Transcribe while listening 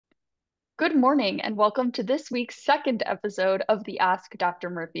Good morning, and welcome to this week's second episode of the Ask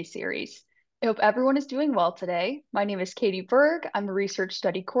Dr. Murphy series. I hope everyone is doing well today. My name is Katie Berg. I'm a research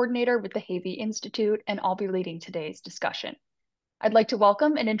study coordinator with the Havey Institute, and I'll be leading today's discussion. I'd like to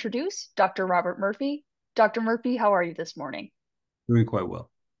welcome and introduce Dr. Robert Murphy. Dr. Murphy, how are you this morning? Doing quite well.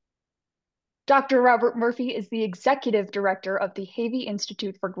 Dr. Robert Murphy is the executive director of the Havey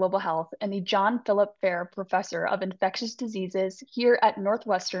Institute for Global Health and the John Philip Fair Professor of Infectious Diseases here at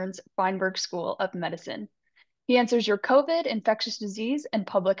Northwestern's Feinberg School of Medicine. He answers your COVID, infectious disease, and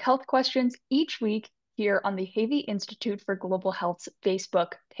public health questions each week here on the Havey Institute for Global Health's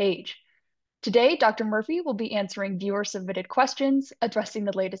Facebook page. Today, Dr. Murphy will be answering viewer-submitted questions, addressing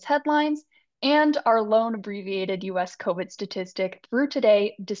the latest headlines, and our lone abbreviated US COVID statistic through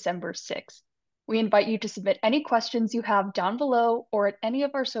today, December 6th. We invite you to submit any questions you have down below or at any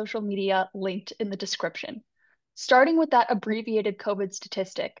of our social media linked in the description. Starting with that abbreviated COVID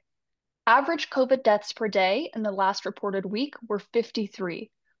statistic, average COVID deaths per day in the last reported week were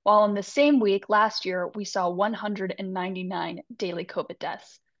 53, while in the same week last year, we saw 199 daily COVID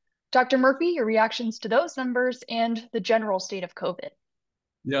deaths. Dr. Murphy, your reactions to those numbers and the general state of COVID.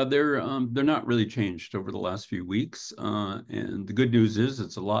 Yeah, they're not really changed over the last few weeks. And the good news is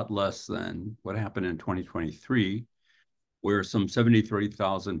it's a lot less than what happened in 2023, where some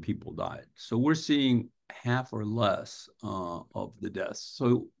 73,000 people died. So we're seeing half or less of the deaths.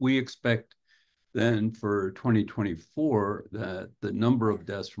 So we expect then for 2024 that the number of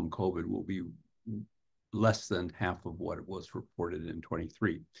deaths from COVID will be less than half of what it was reported in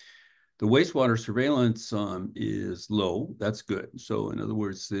 23. The wastewater surveillance is low. That's good. So in other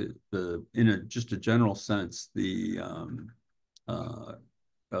words, just a general sense, the uh,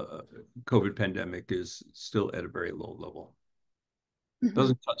 COVID pandemic is still at a very low level. Mhm.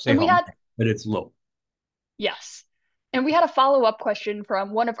 Doesn't say And how we much, had, but it's low. yes. And we had a follow-up question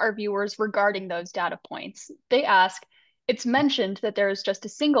from one of our viewers regarding those data points. They ask, it's mentioned that there is just a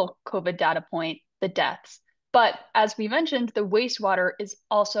single COVID data point, the deaths. But as we mentioned, the wastewater is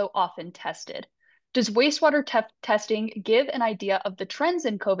also often tested. Does wastewater testing give an idea of the trends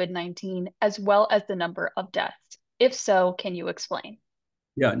in COVID-19 as well as the number of deaths? If so, can you explain?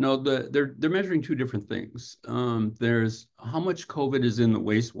 Yeah, no, they're measuring two different things. There's how much COVID is in the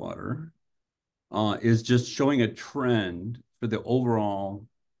wastewater is just showing a trend for the overall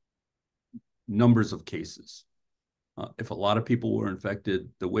numbers of cases. If a lot of people were infected,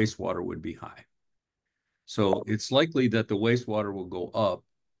 the wastewater would be high. So it's likely that the wastewater will go up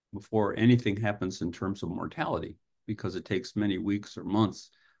before anything happens in terms of mortality, because it takes many weeks or months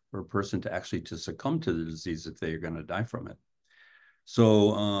for a person to actually to succumb to the disease if they are going to die from it.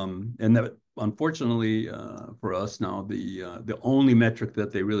 So, and that unfortunately for us now, the only metric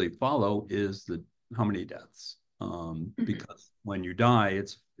that they really follow is the how many deaths. Mhm. Because when you die,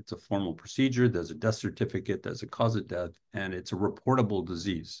 it's a formal procedure. There's a death certificate. There's a cause of death, and it's a reportable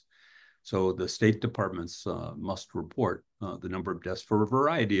disease. So the state departments must report the number of deaths for a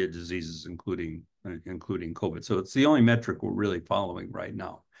variety of diseases, including COVID. So it's the only metric we're really following right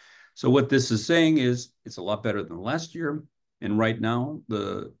now. So what this is saying is it's a lot better than last year. And right now,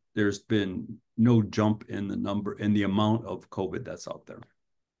 there's been no jump in the amount of COVID that's out there.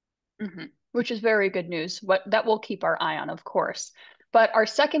 Which is very good news. What that we'll keep our eye on, of course. But our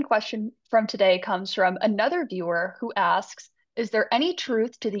second question from today comes from another viewer who asks, is there any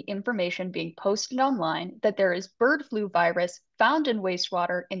truth to the information being posted online that there is bird flu virus found in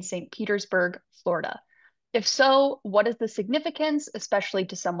wastewater in St. Petersburg, Florida? If so, what is the significance, especially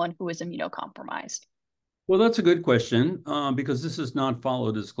to someone who is immunocompromised? Well, that's a good question because this is not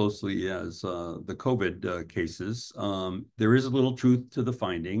followed as closely as the COVID cases. There is a little truth to the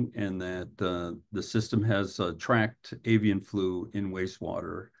finding, and that the system has tracked avian flu in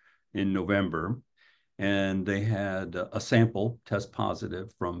wastewater in November, and they had a sample test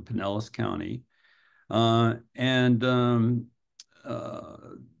positive from Pinellas County. And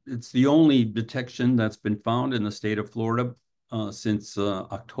it's the only detection that's been found in the state of Florida since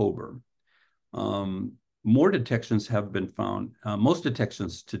October. Um, More detections have been found. Most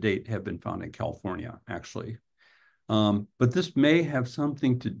detections to date have been found in California, actually. But this may have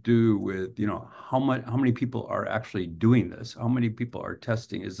something to do with, how many people are actually doing this? How many people are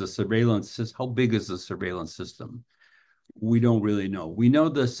testing? How big is the surveillance system? We don't really know. We know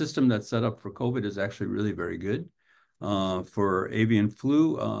the system that's set up for COVID is actually really very good. For avian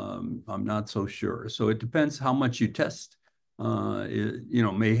flu, I'm not so sure. So it depends how much you test.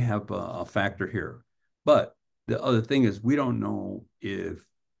 May have a factor here. But the other thing is we don't know if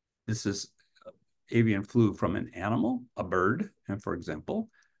this is avian flu from an animal, a bird, and for example,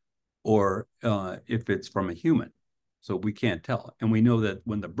 or if it's from a human. So we can't tell. And we know that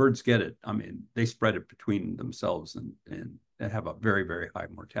when the birds get it, I mean, they spread it between themselves and have a very, very high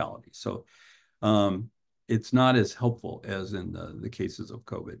mortality. So it's not as helpful as in the cases of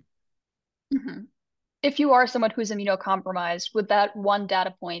COVID. Mhm. If you are someone who's immunocompromised, would that one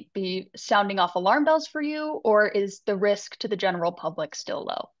data point be sounding off alarm bells for you, or is the risk to the general public still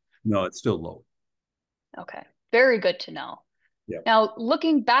low? No, it's still low. Okay, very good to know. Yeah. Now,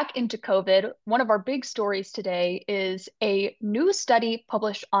 looking back into COVID, one of our big stories today is a new study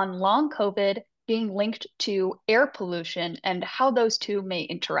published on long COVID being linked to air pollution and how those two may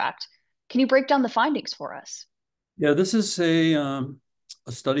interact. Can you break down the findings for us? Yeah, this is a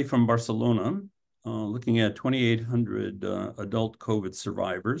study from Barcelona looking at 2,800 adult COVID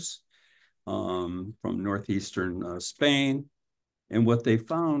survivors from northeastern Spain. And what they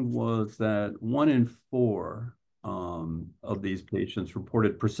found was that 1 in 4 of these patients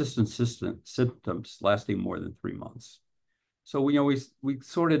reported persistent symptoms lasting more than 3 months. So we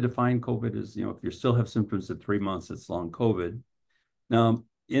sort of define COVID as, if you still have symptoms at 3 months, it's long COVID. Now,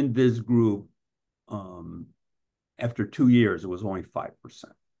 in this group, um, after 2 years, it was only 5%.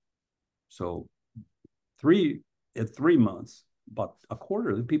 So three at 3 months, about a quarter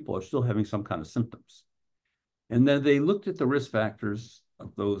of the people are still having some kind of symptoms. And then they looked at the risk factors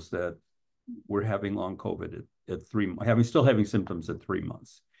of those that were having long COVID at still having symptoms at 3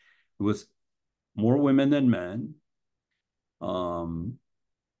 months. It was more women than men, um,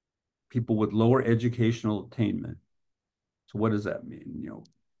 people with lower educational attainment. So what does that mean?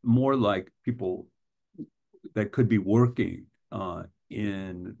 More like people that could be working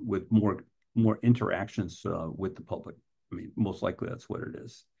in with more interactions with the public. I mean, most likely that's what it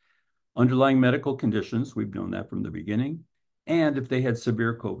is. Underlying medical conditions, we've known that from the beginning. And if they had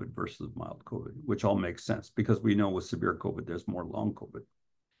severe COVID versus mild COVID, which all makes sense because we know with severe COVID, there's more long COVID.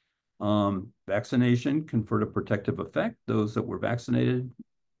 Vaccination conferred a protective effect. Those that were vaccinated,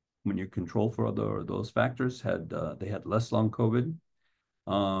 when you control for those factors, they had less long COVID.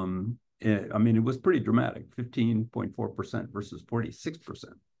 I mean, it was pretty dramatic, 15.4% versus 46%.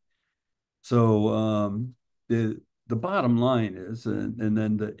 So the bottom line is, and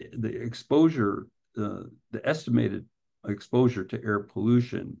then the exposure, the estimated exposure to air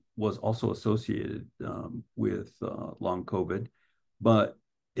pollution was also associated with long COVID, but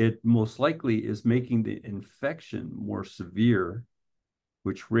it most likely is making the infection more severe,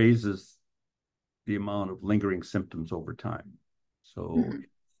 which raises the amount of lingering symptoms over time. So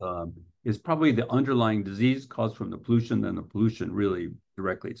Mhm. it's probably the underlying disease caused from the pollution than the pollution really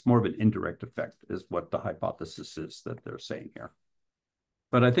directly. It's more of an indirect effect is what the hypothesis is that they're saying here.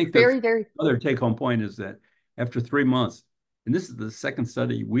 But I think the Very, very. other take-home point is that after 3 months, and this is the second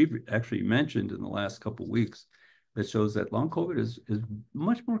study we've actually mentioned in the last couple of weeks that shows that long COVID is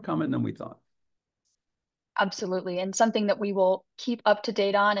much more common than we thought. Absolutely. And something that we will keep up to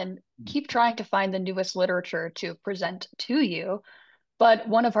date on and keep trying to find the newest literature to present to you. But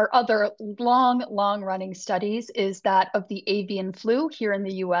one of our other long running studies is that of the avian flu here in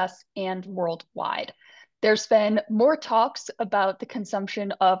the US and worldwide. There's been more talks about the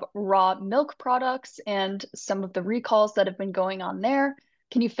consumption of raw milk products and some of the recalls that have been going on there.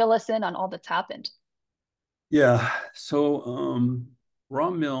 Can you fill us in on all that's happened? Yeah. So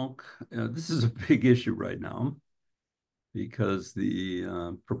raw milk, this is a big issue right now because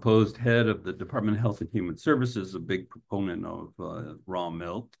the proposed head of the Department of Health and Human Services is a big proponent of raw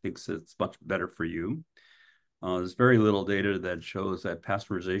milk, thinks it's much better for you. There's very little data that shows that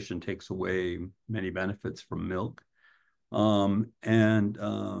pasteurization takes away many benefits from milk. And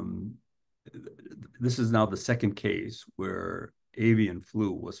this is now the second case where avian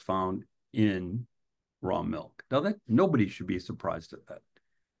flu was found in raw milk. Now that nobody should be surprised at that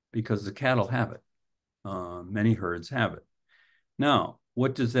because the cattle have it. Many herds have it. Now,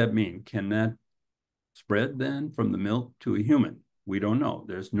 what does that mean? Can that spread then from the milk to a human? We don't know.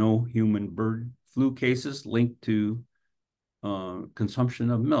 There's no human bird flu cases linked to consumption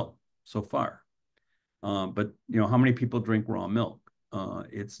of milk so far. But how many people drink raw milk?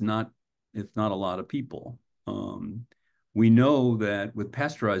 It's not a lot of people. We know that with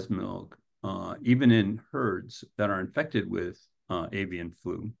pasteurized milk, even in herds that are infected with avian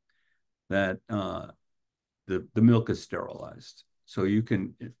flu, that the milk is sterilized. So you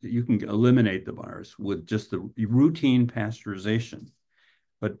can eliminate the virus with just the routine pasteurization.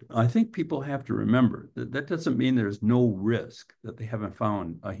 But I think people have to remember that that doesn't mean there's no risk that they haven't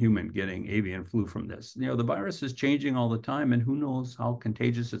found a human getting avian flu from this. The virus is changing all the time, and who knows how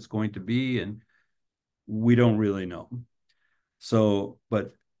contagious it's going to be, and we don't really know. So,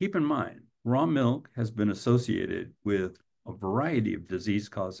 but keep in mind, raw milk has been associated with a variety of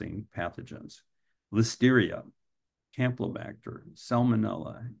disease-causing pathogens. Listeria, Campylobacter,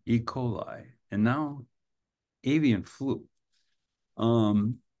 Salmonella, E.coli, and now avian flu.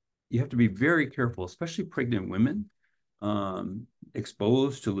 Um, you have to be very careful, especially pregnant women.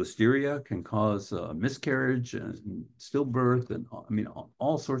 Exposed to listeria can cause miscarriage and stillbirth, and I mean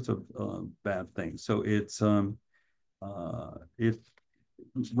all sorts of bad things. So it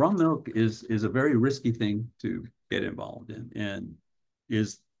raw milk is a very risky thing to get involved in. And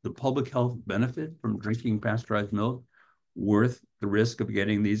is the public health benefit from drinking pasteurized milk worth the risk of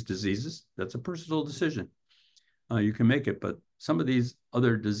getting these diseases? That's a personal decision. You can make it, but some of these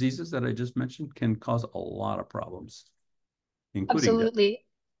other diseases that I just mentioned can cause a lot of problems, including death. Absolutely.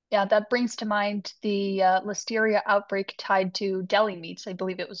 Yeah, that brings to mind the listeria outbreak tied to deli meats. I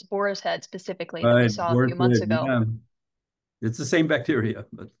believe it was boar's head specifically that we Right, saw a few worth months it. ago. Yeah, it's the same bacteria,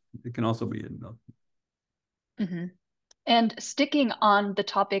 but it can also be in milk. Hmm. And sticking on the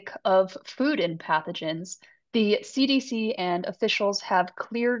topic of food and pathogens, the CDC and officials have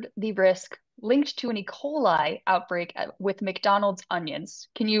cleared the risk linked to an E. coli outbreak with McDonald's onions.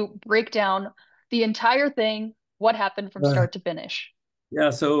 Can you break down the entire thing? What happened from Uh, start to finish? yeah,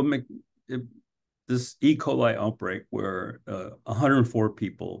 so this E. coli outbreak where 104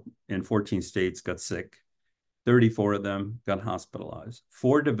 people in 14 states got sick, 34 of them got hospitalized,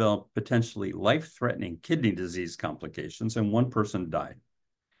 4 developed potentially life-threatening kidney disease complications, and 1 person died.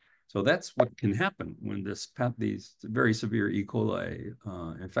 So that's what can happen when these very severe E. coli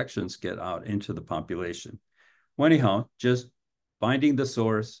infections get out into the population. Well, anyhow, just finding the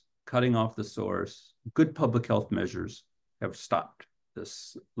source, cutting off the source, good public health measures have stopped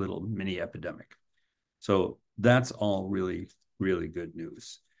this little mini epidemic. So that's all really, really good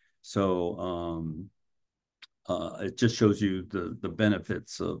news. So it just shows you the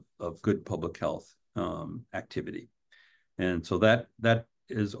benefits of good public health activity. And so that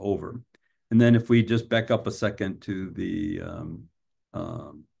is over. And then if we just back up a second to the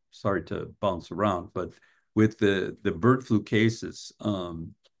sorry to bounce around, but with the bird flu cases, uh,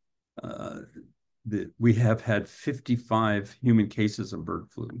 we have had 55 human cases of bird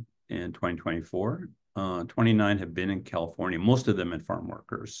flu in 2024. 29 have been in California, most of them in farm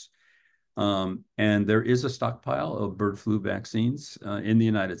workers. And there is a stockpile of bird flu vaccines in the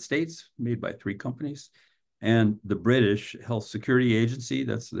United States made by 3 companies. And the British Health Security Agency,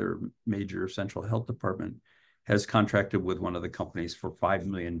 that's their major central health department, has contracted with one of the companies for 5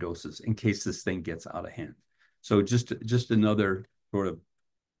 million doses in case this thing gets out of hand. So just another sort of,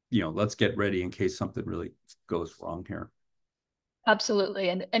 let's get ready in case something really goes wrong here. Absolutely.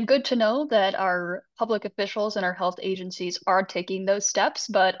 And good to know that our public officials and our health agencies are taking those steps,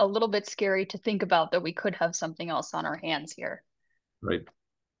 but a little bit scary to think about that we could have something else on our hands here. Right.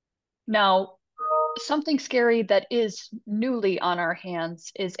 Now, something scary that is newly on our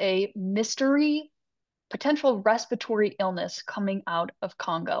hands is a mystery potential respiratory illness coming out of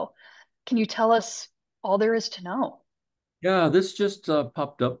Congo. Can you tell us all there is to know? Yeah, this just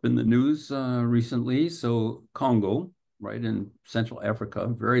popped up in the news recently. So Congo, right in Central Africa,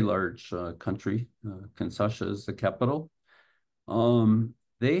 very large country. Kinshasa is the capital.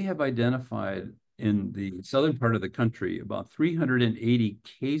 They have identified in the southern part of the country about 380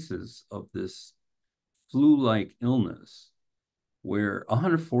 cases of this flu-like illness, where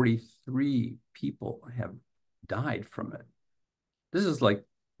 143 people have died from it. This is like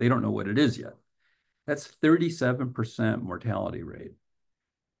they don't know what it is yet. That's 37% mortality rate.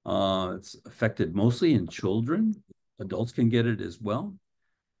 It's affected mostly in children. Adults can get it as well.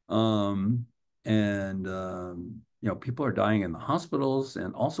 Um, and people are dying in the hospitals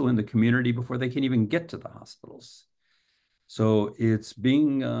and also in the community before they can even get to the hospitals. So it's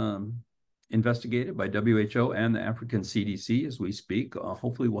being investigated by WHO and the African CDC as we speak.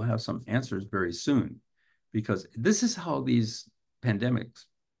 Hopefully we'll have some answers very soon, because this is how these pandemics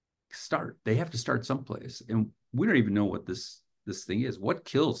start. They have to start someplace. And we don't even know what this thing is. What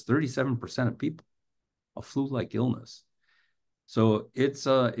kills 37% of people? A flu-like illness. So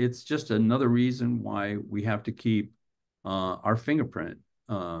it's just another reason why we have to keep our fingerprint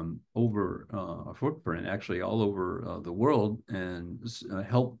over a footprint actually all over the world, and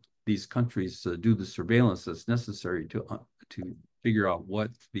help these countries do the surveillance that's necessary to figure out what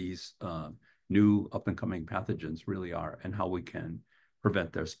these new up and coming pathogens really are and how we can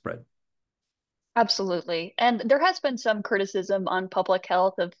prevent their spread. Absolutely. And there has been some criticism on public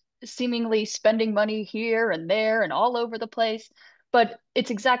health of seemingly spending money here and there and all over the place. But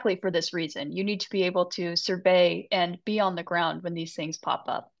it's exactly for this reason. You need to be able to survey and be on the ground when these things pop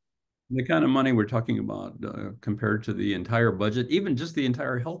up. The kind of money we're talking about compared to the entire budget, even just the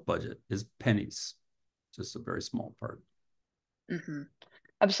entire health budget, is pennies, just a very small part. Hmm.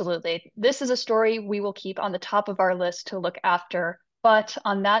 Absolutely. This is a story we will keep on the top of our list to look after. But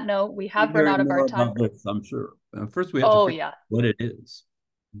on that note, we Keep have run out hearing of our more time. about this, I'm sure. First, we have to Oh, figure yeah, out what it is.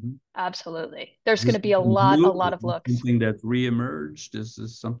 Mhm. absolutely. There's Is going this to be a something lot, a new? lot Is of this looks. something that's reemerged? Is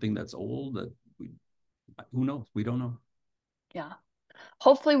this something that's old that who knows? We don't know. Yeah.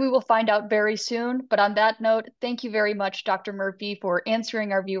 Hopefully, we will find out very soon. But on that note, thank you very much, Dr. Murphy, for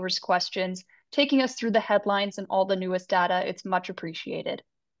answering our viewers' questions, taking us through the headlines and all the newest data. It's much appreciated.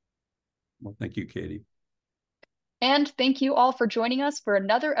 Well, thank you, Katie. And thank you all for joining us for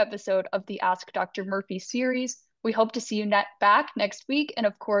another episode of the Ask Dr. Murphy series. We hope to see you back next week. And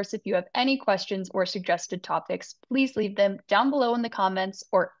of course, if you have any questions or suggested topics, please leave them down below in the comments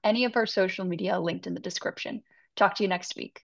or any of our social media linked in the description. Talk to you next week.